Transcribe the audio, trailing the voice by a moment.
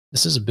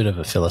This is a bit of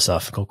a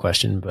philosophical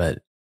question, but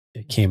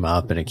it came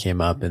up and it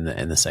came up in the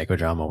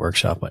psychodrama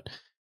workshop. But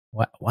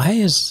why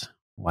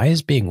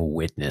is being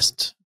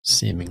witnessed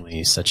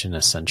seemingly such an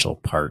essential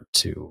part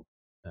to,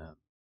 um,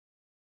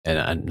 and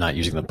I'm not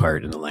using the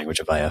part in the language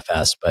of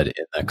IFS, but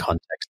in the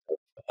context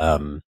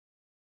of,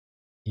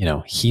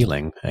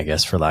 healing, I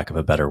guess, for lack of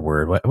a better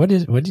word. What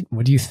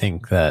do you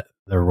think that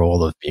the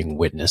role of being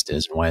witnessed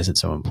is, and why is it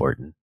so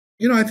important?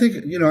 I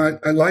think,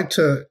 I like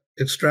to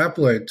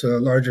extrapolate to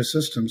larger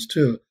systems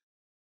too.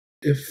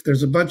 If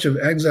there's a bunch of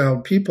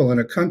exiled people in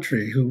a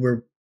country who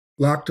were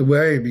locked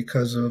away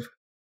because of,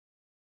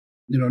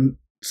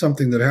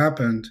 something that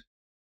happened,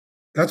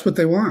 that's what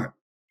they want.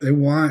 They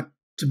want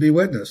to be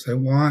witnessed. They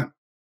want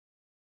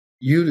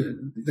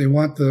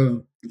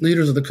the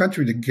leaders of the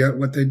country to get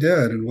what they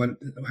did and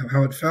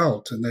how it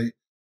felt. And they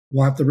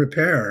want the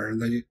repair,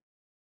 and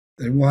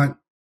they want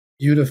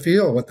you to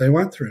feel what they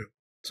went through.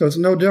 So it's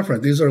no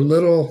different. These are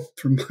little,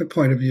 from my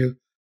point of view,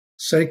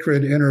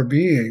 sacred inner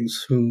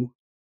beings who,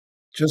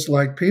 just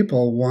like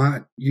people,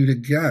 want you to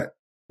get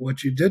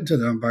what you did to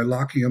them by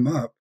locking them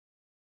up,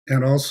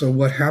 and also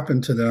what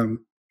happened to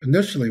them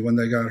initially when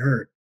they got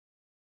hurt.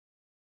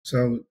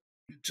 So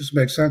it just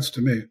makes sense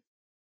to me.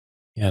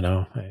 Yeah,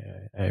 no,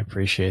 I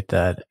appreciate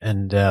that.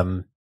 And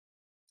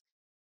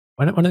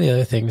one of the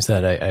other things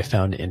that I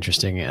found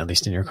interesting, at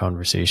least in your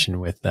conversation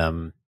with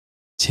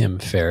Tim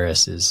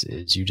Ferriss,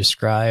 is you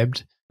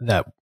described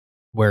that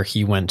where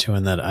he went to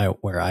and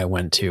where I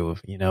went to,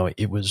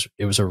 it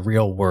was a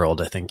real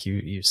world. I think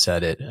you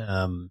said it,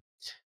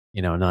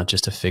 not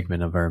just a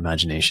figment of our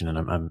imagination.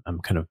 And I'm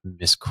kind of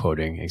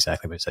misquoting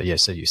exactly what you said. Yeah,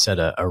 so you said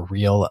a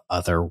real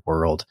other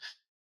world.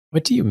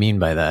 What do you mean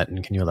by that?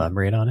 And can you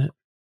elaborate on it?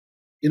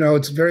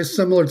 It's very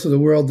similar to the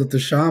world that the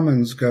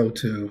shamans go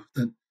to,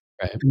 that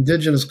Right.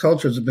 indigenous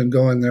cultures have been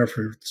going there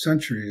for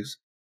centuries.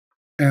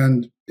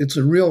 And it's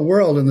a real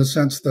world in the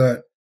sense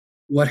that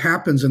what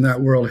happens in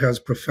that world has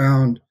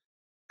profound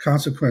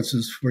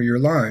consequences for your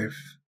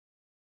life.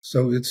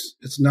 So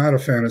it's not a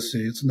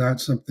fantasy. It's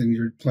not something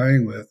you're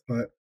playing with,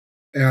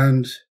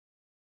 and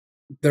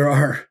there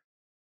are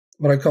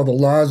what I call the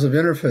laws of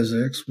inner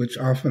physics, which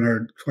often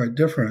are quite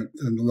different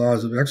than the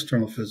laws of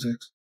external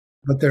physics.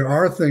 But there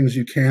are things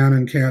you can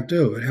and can't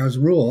do. It has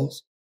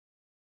rules.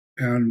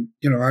 And,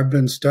 I've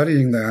been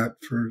studying that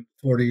for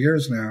 40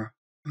 years now.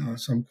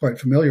 So I'm quite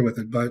familiar with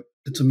it, but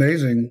it's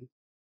amazing.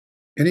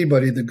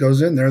 Anybody that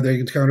goes in there, they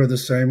encounter the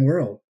same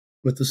world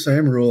with the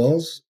same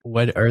rules.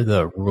 What are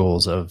the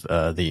rules of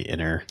the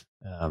inner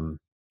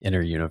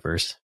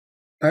universe?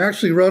 I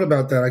actually wrote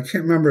about that. I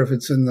can't remember if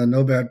it's in the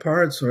No Bad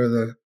Parts or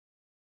the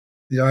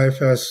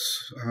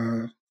IFS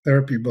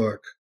therapy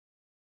book,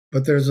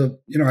 but there's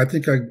I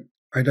think I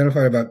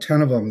identified about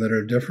 10 of them that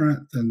are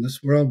different than this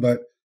world.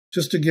 But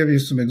just to give you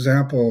some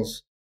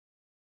examples,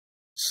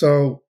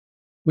 so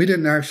we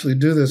didn't actually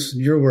do this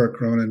in your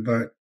work, Ronan,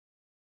 but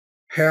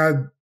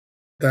had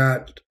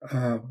that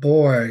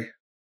boy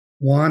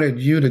wanted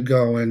you to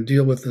go and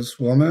deal with this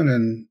woman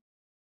and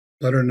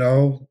let her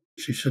know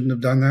she shouldn't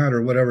have done that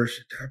or whatever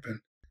should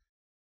happen,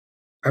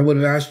 I would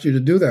have asked you to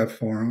do that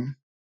for him.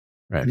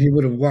 Right. And he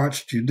would have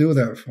watched you do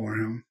that for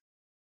him.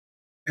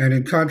 And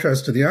in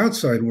contrast to the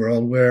outside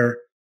world where,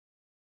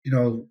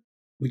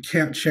 we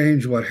can't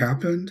change what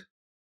happened,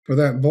 for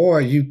that boy,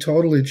 you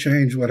totally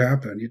change what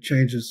happened. You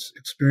change his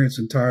experience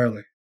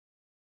entirely.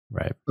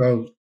 Right.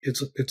 So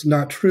it's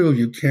not true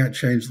you can't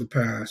change the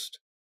past,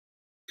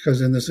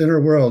 because in this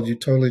inner world, you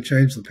totally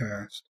change the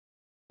past.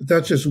 But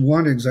that's just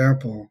one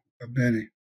example of many.